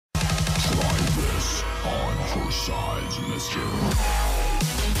sides, mister.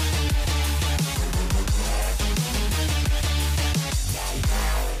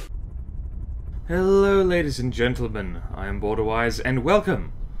 Hello ladies and gentlemen, I am BorderWise and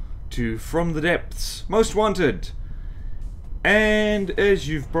welcome to From the Depths, Most Wanted! And as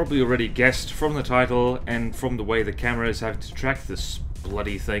you've probably already guessed from the title and from the way the cameras have to track this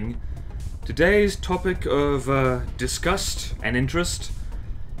bloody thing, today's topic of disgust and interest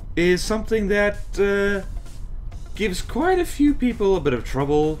is something that gives quite a few people a bit of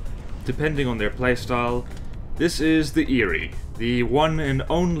trouble, depending on their playstyle. This is the Eyrie, the one and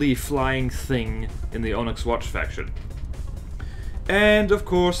only flying thing in the Onyx Watch faction. And of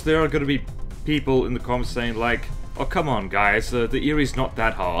course there are going to be people in the comments saying like, oh come on guys, the Eyrie's not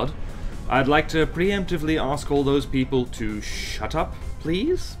that hard. I'd like to preemptively ask all those people to shut up,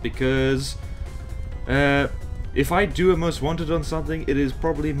 please, because if I do a Most Wanted on something, it is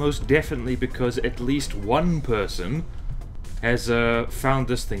probably most definitely because at least one person has found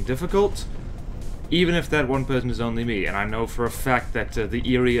this thing difficult. Even if that one person is only me, and I know for a fact that the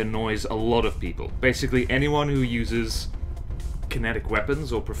Eyrie annoys a lot of people. Basically anyone who uses kinetic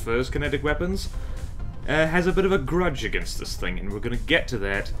weapons or prefers kinetic weapons has a bit of a grudge against this thing, and we're going to get to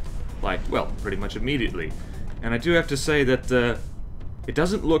that, like, well, pretty much immediately. And I do have to say that it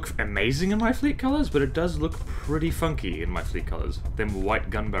doesn't look amazing in my fleet colors, but it does look pretty funky in my fleet colors. Them white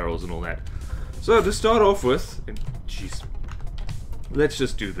gun barrels and all that. So to start off with, and jeez. Let's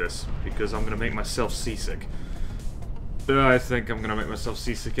just do this, because I'm going to make myself seasick. I think I'm going to make myself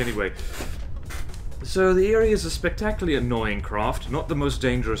seasick anyway. So the Eyrie is a spectacularly annoying craft, not the most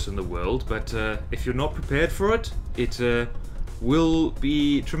dangerous in the world, but if you're not prepared for it, it will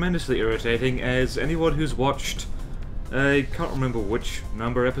be tremendously irritating, as anyone who's watched, I can't remember which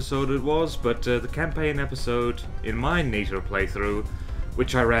number episode it was, but the campaign episode in my Nature playthrough,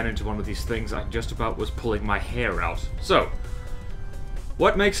 which I ran into one of these things, I just about was pulling my hair out. So,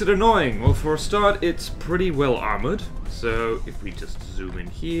 what makes it annoying? Well, for a start, it's pretty well armored. So, if we just zoom in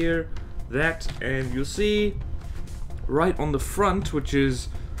here, that, and you'll see right on the front, which is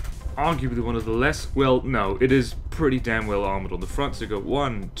arguably one of the less, well, no, it is pretty damn well armored on the front. So, you go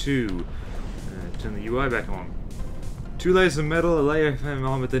 1, 2, turn the UI back on. 2 layers of metal, a layer of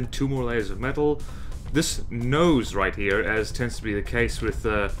armor, then 2 more layers of metal. This nose right here, as tends to be the case with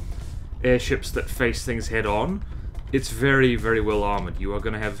airships that face things head on, it's very, very well armored. You are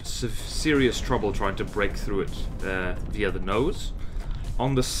going to have serious trouble trying to break through it via the nose.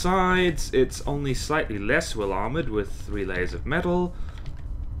 On the sides, it's only slightly less well armored with 3 layers of metal.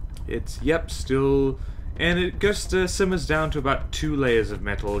 It's, yep, still... and it just simmers down to about 2 layers of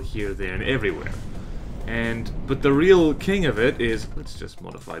metal here, there, and everywhere. But the real king of it is... let's just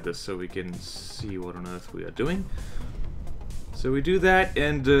modify this so we can see what on earth we are doing. So we do that,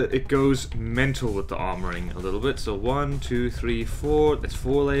 and it goes mental with the armoring a little bit. So 1, 2, 3, 4. That's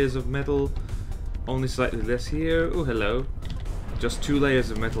 4 layers of metal. Only slightly less here. Oh, hello. Just 2 layers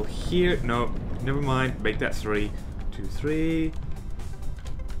of metal here. No, never mind. Make that 3. 2, 3.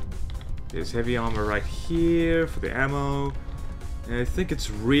 There's heavy armor right here for the ammo. And I think its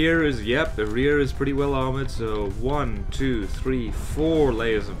rear is, yep, the rear is pretty well armored. So 1, 2, 3, 4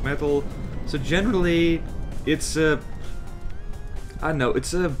 layers of metal. So generally, it's I don't know,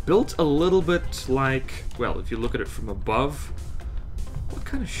 it's built a little bit like, well, if you look at it from above, what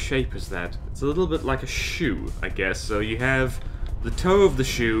kind of shape is that? It's a little bit like a shoe, I guess. So you have the toe of the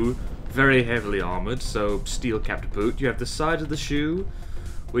shoe, very heavily armored, so steel-capped boot. You have the side of the shoe,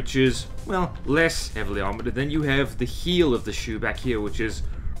 which is, well, less heavily armored. And then you have the heel of the shoe back here, which is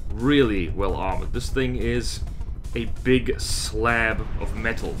really well armored. This thing is a big slab of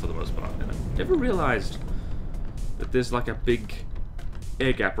metal for the most part. And I never realized that there's like a big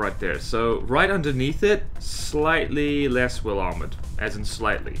air gap right there. So right underneath it, slightly less well armored, as in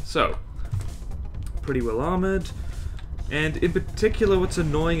slightly. So pretty well armored, and in particular what's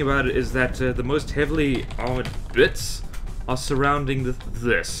annoying about it is that the most heavily armored bits are surrounding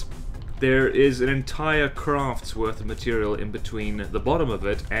this. There is an entire craft's worth of material in between the bottom of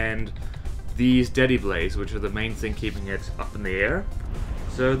it and these daddy blades, which are the main thing keeping it up in the air.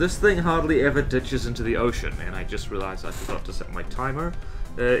 So this thing hardly ever ditches into the ocean, and I just realized I forgot to set my timer.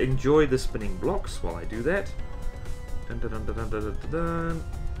 Enjoy the spinning blocks while I do that.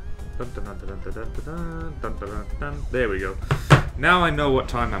 There we go. Now I know what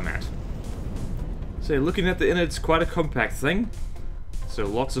time I'm at. So looking at the inner, it's quite a compact thing. So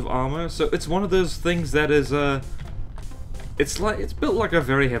lots of armor. So it's one of those things that is it's built like a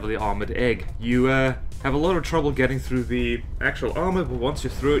very heavily armored egg. You have a lot of trouble getting through the actual armor, but once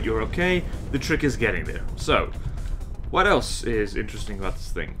you're through it, you're okay. The trick is getting there. So What else is interesting about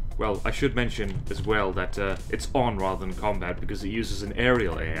this thing? Well, I should mention as well that it's on rather than combat because it uses an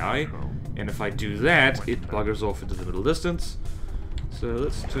aerial AI, and if I do that, it buggers off into the middle distance. So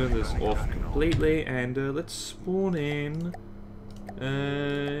let's turn this off completely, and let's spawn in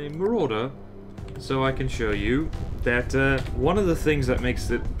a Marauder, so I can show you that one of the things that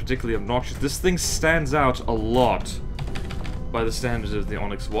makes it particularly obnoxious, this thing stands out a lot by the standards of the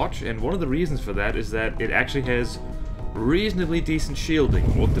Onyx Watch, and one of the reasons for that is that it actually has reasonably decent shielding,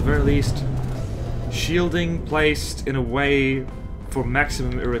 or at the very least, shielding placed in a way for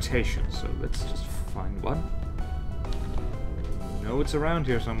maximum irritation. So let's just find one. I know it's around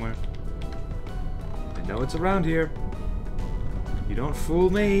here somewhere. I know it's around here. You don't fool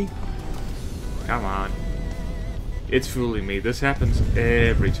me. Come on. It's fooling me. This happens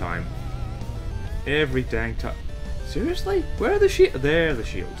every time. Every dang time. Seriously? Where are the shields? There are the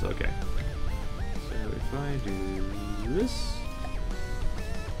shields. Okay. So if I do this.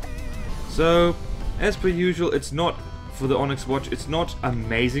 So, as per usual, it's not, for the Onyx Watch, it's not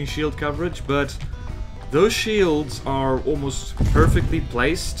amazing shield coverage, but those shields are almost perfectly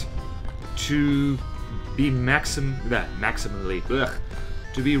placed to be maximally,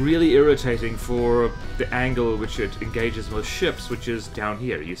 to be really irritating for the angle which it engages most ships, which is down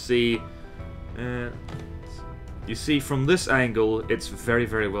here. You see from this angle, it's very,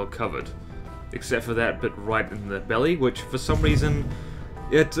 very well covered. Except for that bit right in the belly, which for some reason,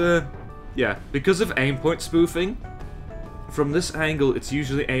 yeah, because of aim point spoofing, from this angle it's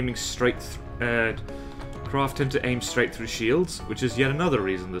usually aiming straight, craft tend to aim straight through shields, which is yet another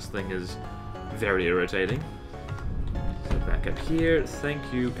reason this thing is very irritating. So back up here, thank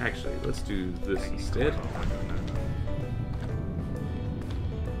you. Actually, let's do this instead.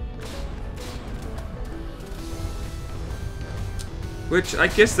 Which I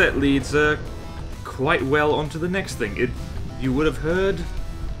guess that leads quite well onto the next thing. You would have heard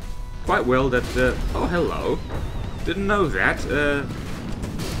quite well that oh, hello. Didn't know that.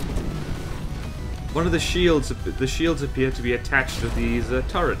 One of the shields appear to be attached to these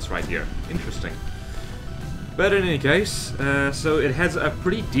turrets right here. Interesting. But in any case, so it has a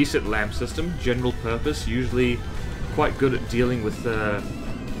pretty decent lamp system, general purpose, usually quite good at dealing with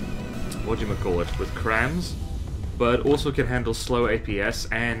with crams, but also can handle slow APS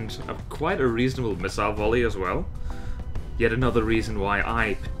and quite a reasonable missile volley as well. Yet another reason why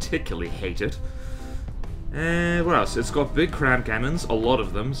I particularly hate it. And what else? It's got big cram cannons, a lot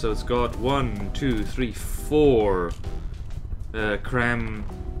of them. So it's got 1, 2, 3, 4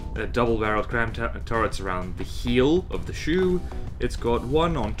 double-barreled cram turrets around the heel of the shoe. It's got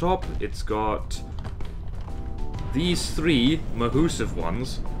one on top. It's got these 3 Mahusive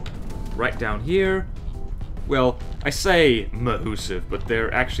ones right down here. Well, I say Mahusive, but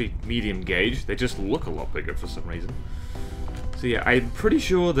they're actually medium gauge. They just look a lot bigger for some reason. So yeah, I'm pretty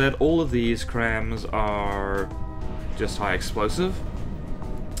sure that all of these crams are just high explosive.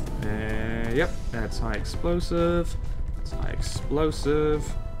 Yep, that's high explosive. That's high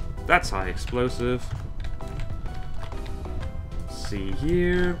explosive. That's high explosive. See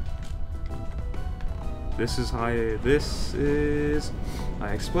here. This is high explosive.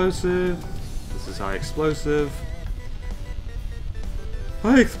 This is high explosive.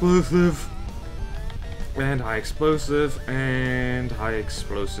 High explosive. And high explosive, and high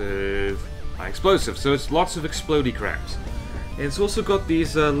explosive, high explosive. So it's lots of explodey crams. And it's also got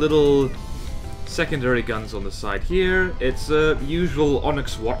these little secondary guns on the side here. It's usual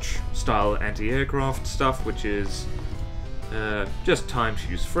Onyx Watch style anti-aircraft stuff, which is just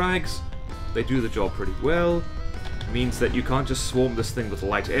time-to-use frags. They do the job pretty well. It means that you can't just swarm this thing with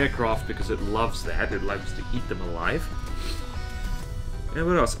light aircraft because it loves that. It loves to eat them alive. And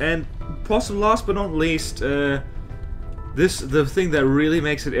what else? And possibly last but not least, the thing that really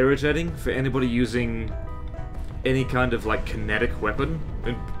makes it irritating for anybody using any kind of like kinetic weapon,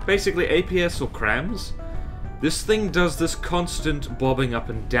 and basically APS or crams, this thing does this constant bobbing up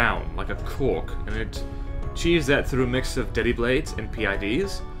and down like a cork, and it achieves that through a mix of Deady Blades and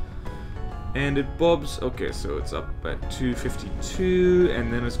PIDs. And it bobs, okay, so it's up at 252,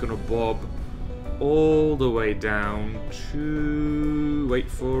 and then it's gonna bob all the way down to, wait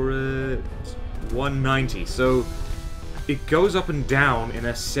for it, 190. So it goes up and down in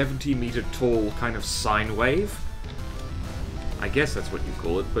a 70-meter tall kind of sine wave. I guess that's what you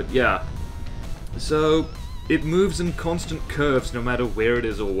call it, but yeah. So it moves in constant curves no matter where it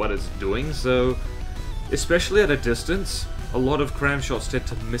is or what it's doing, so especially at a distance, a lot of cram shots tend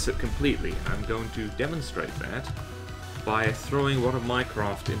to miss it completely. I'm going to demonstrate that by throwing one of my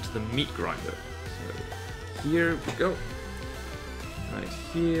craft into the meat grinder. Here we go. Right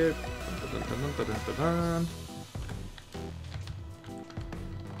here.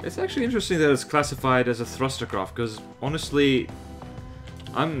 It's actually interesting that it's classified as a thruster craft, because honestly,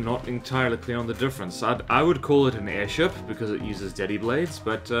 I'm not entirely clear on the difference. I would call it an airship, because it uses daddy blades,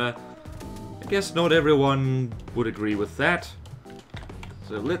 but I guess not everyone would agree with that.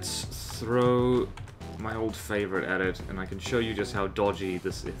 So let's throw my old favorite at it, and I can show you just how dodgy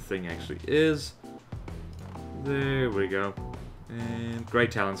this thing actually is. There we go. And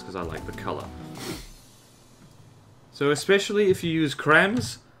great talents, because I like the color. So especially if you use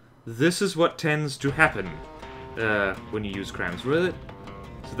crams, this is what tends to happen when you use crams with it.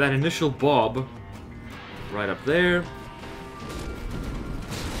 So that initial bob, right up there.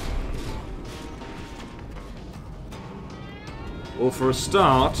 Well, for a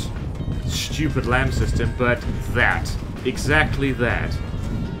start, stupid LAM system, but that. Exactly that.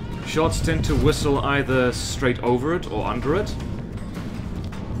 Shots tend to whistle either straight over it or under it.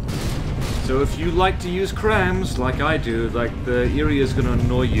 So if you like to use crams, like I do, like the Eyrie is going to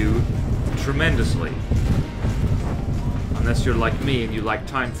annoy you tremendously. Unless you're like me and you like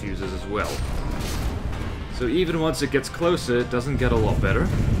time fuses as well. So even once it gets closer, it doesn't get a lot better.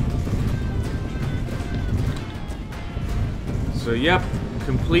 So yep,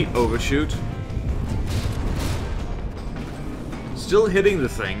 complete overshoot. Still hitting the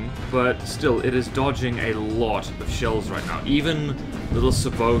thing, but still it is dodging a lot of shells right now. Even little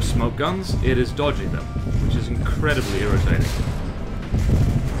sabot smoke guns, it is dodging them, which is incredibly irritating.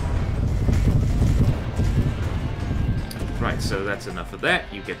 Right, so that's enough of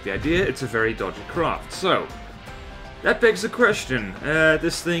that. You get the idea. It's a very dodgy craft. So, that begs the question.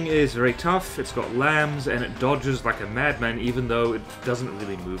 This thing is very tough. It's got lambs, and it dodges like a madman, even though it doesn't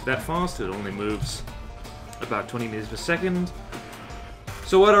really move that fast. It only moves about 20 meters per second.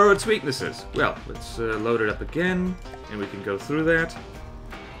 So what are its weaknesses? Well, let's load it up again, and we can go through that.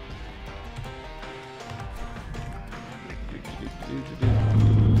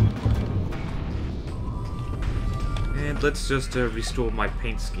 And let's just restore my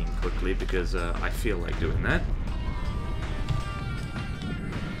paint scheme quickly, because I feel like doing that.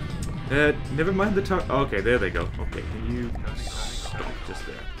 Never mind the target. Okay, there they go. Okay, can you stop just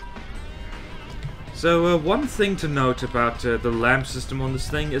there? So, one thing to note about the lamp system on this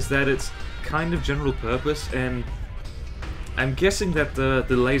thing is that it's kind of general purpose, and I'm guessing that the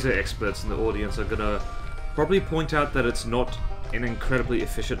laser experts in the audience are gonna probably point out that it's not an incredibly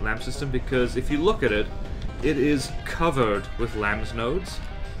efficient lamp system, because if you look at it, it is covered with lambs nodes.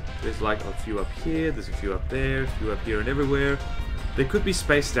 There's like a few up here, there's a few up there, a few up here and everywhere. They could be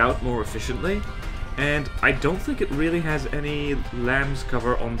spaced out more efficiently, and I don't think it really has any lambs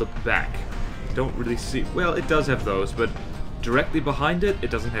cover on the back. Don't really see... Well, it does have those, but directly behind it,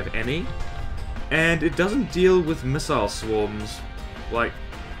 it doesn't have any. And it doesn't deal with missile swarms, like,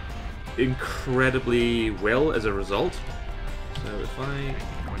 incredibly well as a result. So if I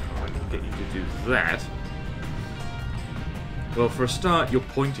can get you to do that... Well, for a start, you're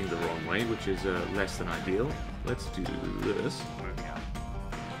pointing the wrong way, which is less than ideal. Let's do this.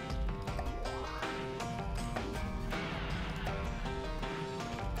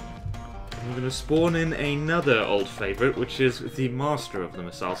 I'm going to spawn in another old favorite, which is the Master of the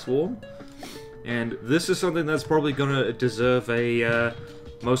Missile Swarm. And this is something that's probably going to deserve a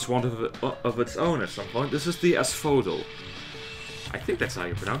Most Wanted of its own at some point. This is the Asphodel. I think that's how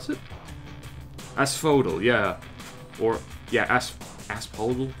you pronounce it. Asphodel, yeah. Or, yeah,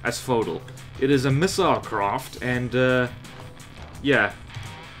 Asphodel? Asphodel. It is a missile craft, and, yeah.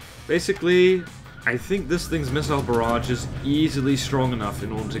 Basically... I think this thing's missile barrage is easily strong enough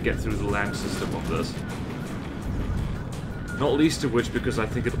in order to get through the land system of this. Not least of which because I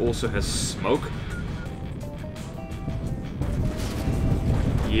think it also has smoke.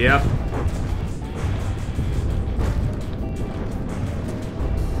 Yep.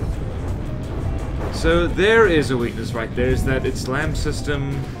 So there is a weakness right there, is that its LAM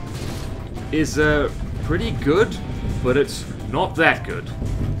system is pretty good, but it's not that good.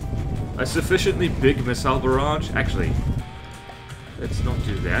 A sufficiently big missile barrage. Actually, let's not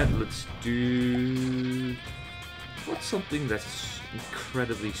do that. Let's do... What's something that's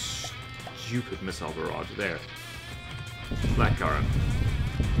incredibly stupid missile barrage? There. Blackcurrant.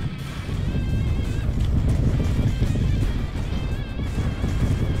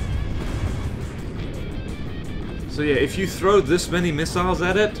 So yeah, if you throw this many missiles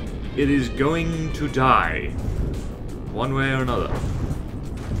at it, it is going to die. One way or another.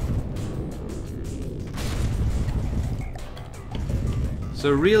 So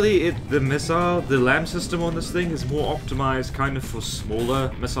really, the LAM system on this thing is more optimized kind of for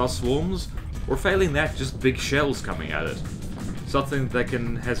smaller missile swarms, or failing that, just big shells coming at it. Something that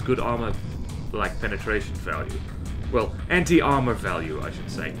has good armor, like penetration value. Well, anti-armor value, I should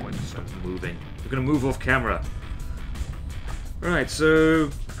say. Why just stop moving? We're gonna move off camera. Right, so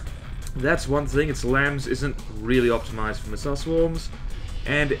that's one thing. Its lambs isn't really optimized for missile swarms,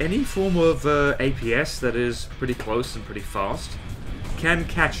 and any form of APS that is pretty close and pretty fast can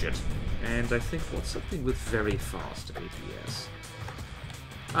catch it. And I think what's something with very fast APS?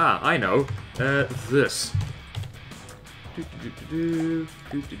 Ah, I know. This.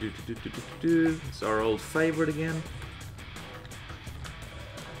 It's our old favorite again.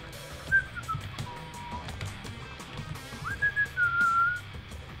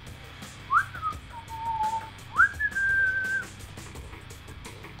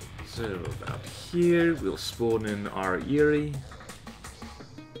 So about here, we'll spawn in our Eyrie.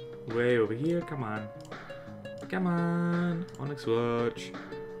 Way over here, come on. Come on, Onyx Watch.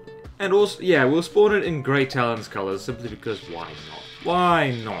 And also, yeah, we'll spawn it in Grey Talon's colors, simply because why not?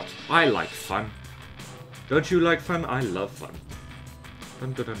 Why not? I like fun. Don't you like fun? I love fun.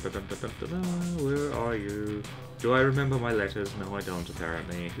 Dun, dun, dun, dun, dun, dun, dun, dun. Where are you? Do I remember my letters? No, I don't,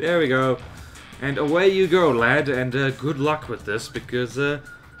 apparently. There we go. And away you go, lad, and good luck with this, because the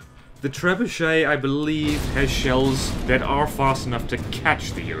trebuchet, I believe, has shells that are fast enough to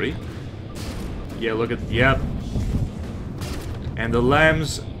catch the Eyrie. Yeah, look at... Yep. And the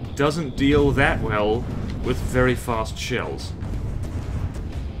lambs doesn't deal that well with very fast shells.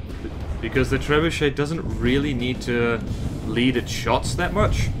 Because the trebuchet doesn't really need to lead its shots that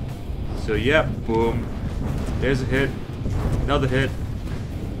much. So, yep, boom. There's a hit. Another hit.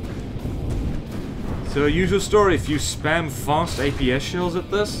 So, usual story, if you spam fast APS shells at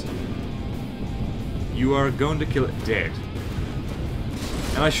this, you are going to kill it dead.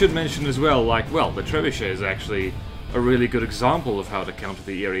 And I should mention as well, like, well, the trebuchet is actually a really good example of how to counter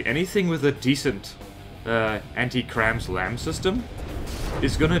the Eyrie. Anything with a decent anti-crams lamb system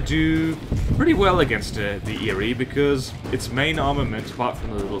is gonna do pretty well against the Eyrie, because its main armament, apart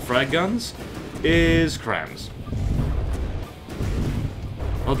from the little frag guns, is crams.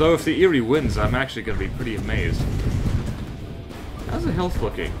 Although if the Eyrie wins, I'm actually gonna be pretty amazed. How's the health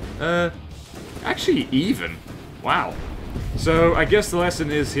looking? Actually even. Wow. So I guess the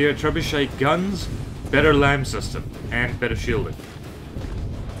lesson is here, trebuchet guns, better lamb system, and better shielding.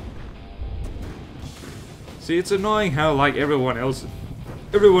 See, it's annoying how, like, everyone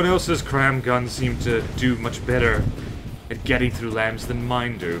else's cram guns seem to do much better at getting through lambs than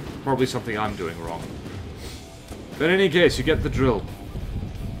mine do. Probably something I'm doing wrong. But in any case, you get the drill.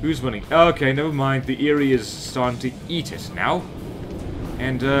 Who's winning? Okay, never mind. The Eyrie is starting to eat it now.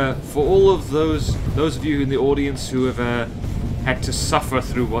 And for all of those of you in the audience who have had to suffer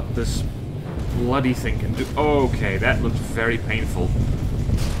through what this bloody thing can do. Okay, that looked very painful.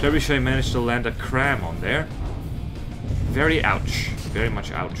 Trebuchet managed to land a cram on there. Very ouch. Very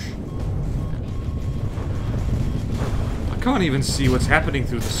much ouch. I can't even see what's happening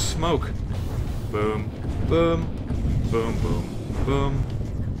through the smoke. Boom. Boom. Boom, boom. Boom.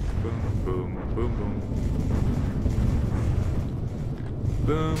 Boom, boom, boom, boom.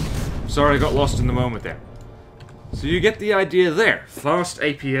 Boom. Sorry, I got lost in the moment there. So you get the idea there. Fast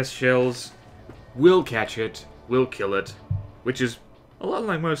APS shells will catch it, will kill it, which is a lot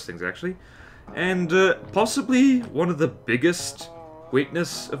like most things, actually. And possibly one of the biggest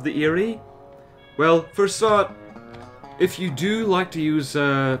weakness of the Eyrie. Well, for a start, if you do like to use...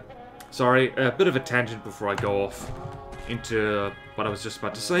 sorry, a bit of a tangent before I go off into what I was just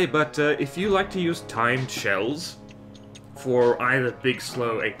about to say, but if you like to use timed shells for either big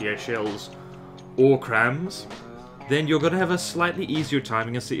slow APS shells or crams, then you're going to have a slightly easier time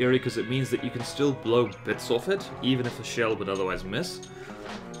against the Eyrie, because it means that you can still blow bits off it, even if a shell would otherwise miss.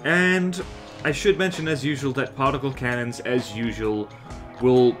 And I should mention, as usual, that particle cannons, as usual,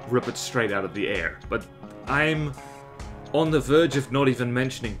 will rip it straight out of the air. But I'm on the verge of not even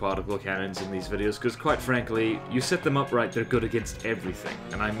mentioning particle cannons in these videos, because quite frankly, you set them up right, they're good against everything.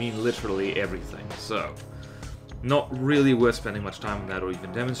 And I mean literally everything, so... not really worth spending much time on that or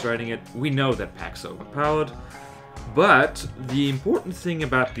even demonstrating it. We know that pack's overpowered. But the important thing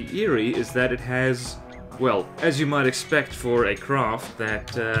about the Eyrie is that it has, well, as you might expect for a craft that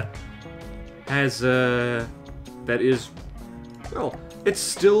that is, well, it's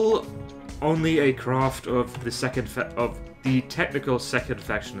still only a craft of the technical second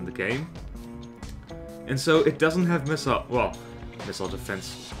faction in the game, and so it doesn't have missile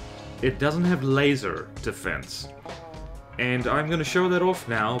defense. It doesn't have laser defense, and I'm going to show that off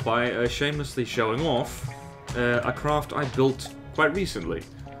now by shamelessly showing off a craft I built quite recently.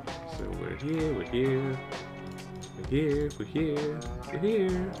 So we're here, we're here, we're here, we're here, we're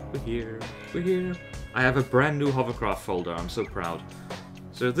here, we're here, we're here. I have a brand new hovercraft folder, I'm so proud.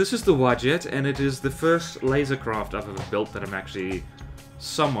 So this is the Wadjet, and it is the first laser craft I've ever built that I'm actually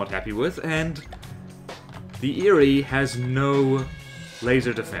somewhat happy with, and the Eyrie has no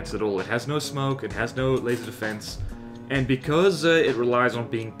laser defense at all. It has no smoke, it has no laser defense, and because it relies on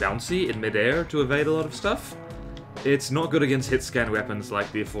being bouncy in midair to evade a lot of stuff, it's not good against hit-scan weapons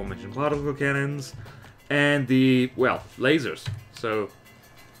like the aforementioned particle cannons and the, well, lasers. So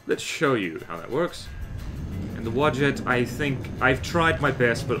let's show you how that works. And the Wadjet, I think, I've tried my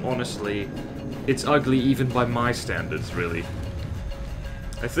best, but honestly, it's ugly even by my standards, really.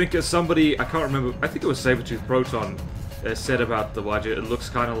 I think as somebody, I can't remember, I think it was Sabertooth Proton said about the Wadjet, it looks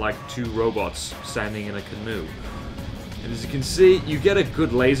kind of like two robots standing in a canoe. And as you can see, you get a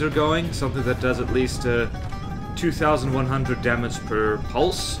good laser going, something that does at least 2,100 damage per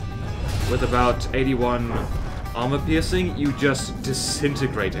pulse, with about 81 armor piercing. You just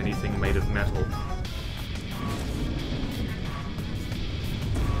disintegrate anything made of metal.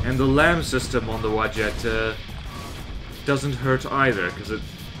 And the LAM system on the Wadjet doesn't hurt either, because it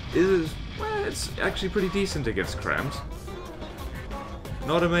is, well, it's actually pretty decent against crams.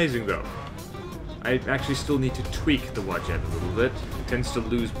 Not amazing though. I actually still need to tweak the Wadjet a little bit. It tends to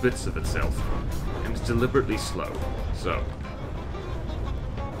lose bits of itself, and it's deliberately slow, so.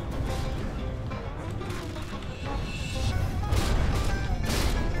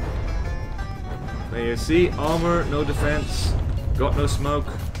 There you see, armor, no defense, got no smoke,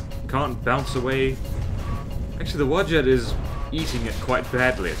 can't bounce away. Actually, the Wadjet is eating it quite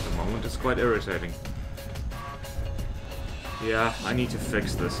badly at the moment. It's quite irritating. Yeah, I need to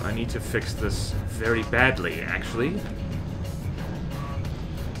fix this. I need to fix this very badly, actually.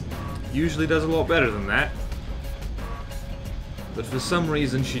 Usually does a lot better than that. But for some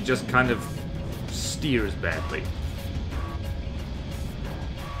reason, she just kind of steers badly.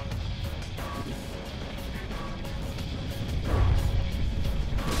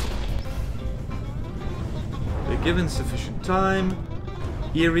 Given sufficient time,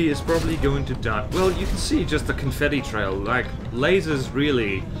 Eyrie is probably going to die. Well, you can see just the confetti trail. Like, lasers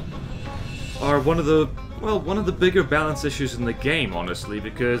really are one of the bigger balance issues in the game, honestly,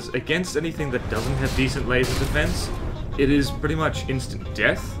 because against anything that doesn't have decent laser defense, it is pretty much instant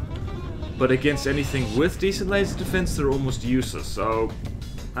death. But against anything with decent laser defense, they're almost useless. So,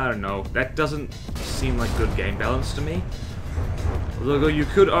 I don't know. That doesn't seem like good game balance to me. Although you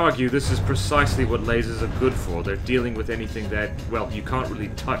could argue this is precisely what lasers are good for. They're dealing with anything that, well, you can't really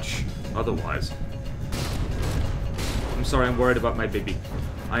touch otherwise. I'm sorry, I'm worried about my baby.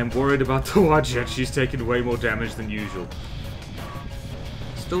 I am worried about the Wadjet. She's taken way more damage than usual.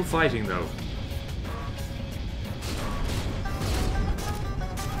 Still fighting, though.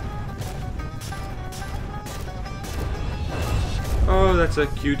 Oh, that's a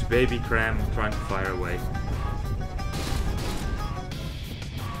cute baby cram trying to fire away.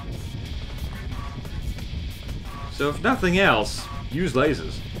 So if nothing else, use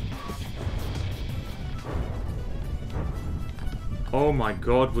lasers. Oh my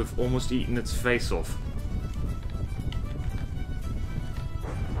god, we've almost eaten its face off.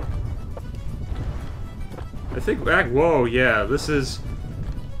 I think back, whoa, yeah, this is,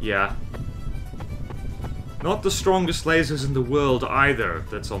 yeah. Not the strongest lasers in the world either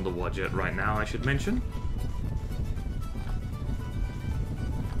that's on the Wadjet right now, I should mention.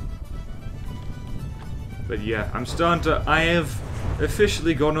 But yeah, I'm starting to... I have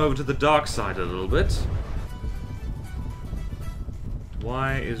officially gone over to the dark side a little bit.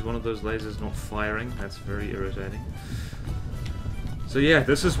 Why is one of those lasers not firing? That's very irritating. So yeah,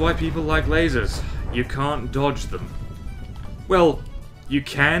 this is why people like lasers. You can't dodge them. Well, you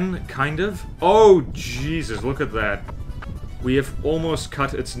can, kind of. Oh, Jesus, look at that. We have almost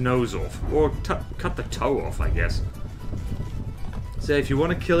cut its nose off. Or cut the toe off, I guess. So if you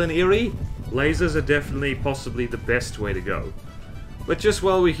want to kill an Eyrie, lasers are definitely possibly the best way to go. But just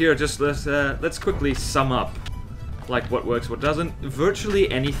while we're here, just let's quickly sum up like what works, what doesn't.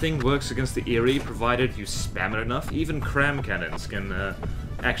 Virtually anything works against the Eyrie, provided you spam it enough. Even cram cannons can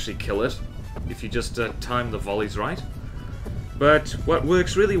actually kill it if you just time the volleys right. But what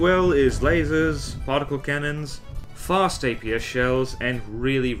works really well is lasers, particle cannons, fast APS shells, and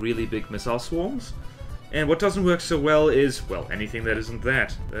really, really big missile swarms. And what doesn't work so well is, well, anything that isn't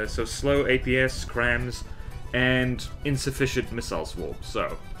that. So slow APS, crams, and insufficient missile swarms.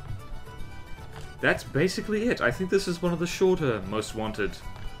 So that's basically it. I think this is one of the shorter Most Wanted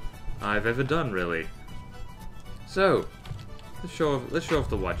I've ever done, really. So let's show off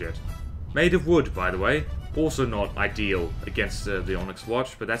the Wadjet. Made of wood, by the way. Also not ideal against the Onyx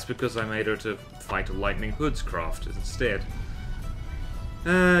Watch, but that's because I made her to fight a Lightning Hood's craft instead.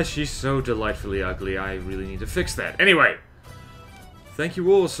 She's so delightfully ugly, I really need to fix that. Anyway, thank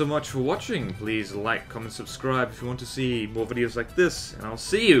you all so much for watching. Please like, comment, subscribe if you want to see more videos like this. And I'll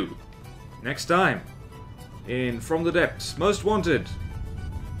see you next time in From the Depths Most Wanted.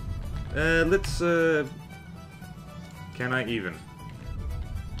 Let's, can I even?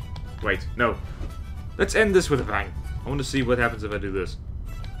 Wait, no. Let's end this with a bang. I want to see what happens if I do this.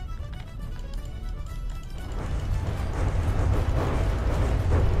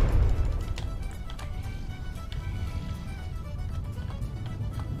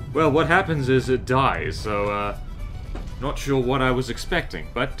 Well, what happens is it dies, so, not sure what I was expecting.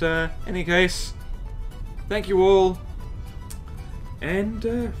 But, any case, thank you all,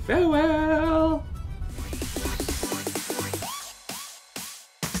 and, farewell!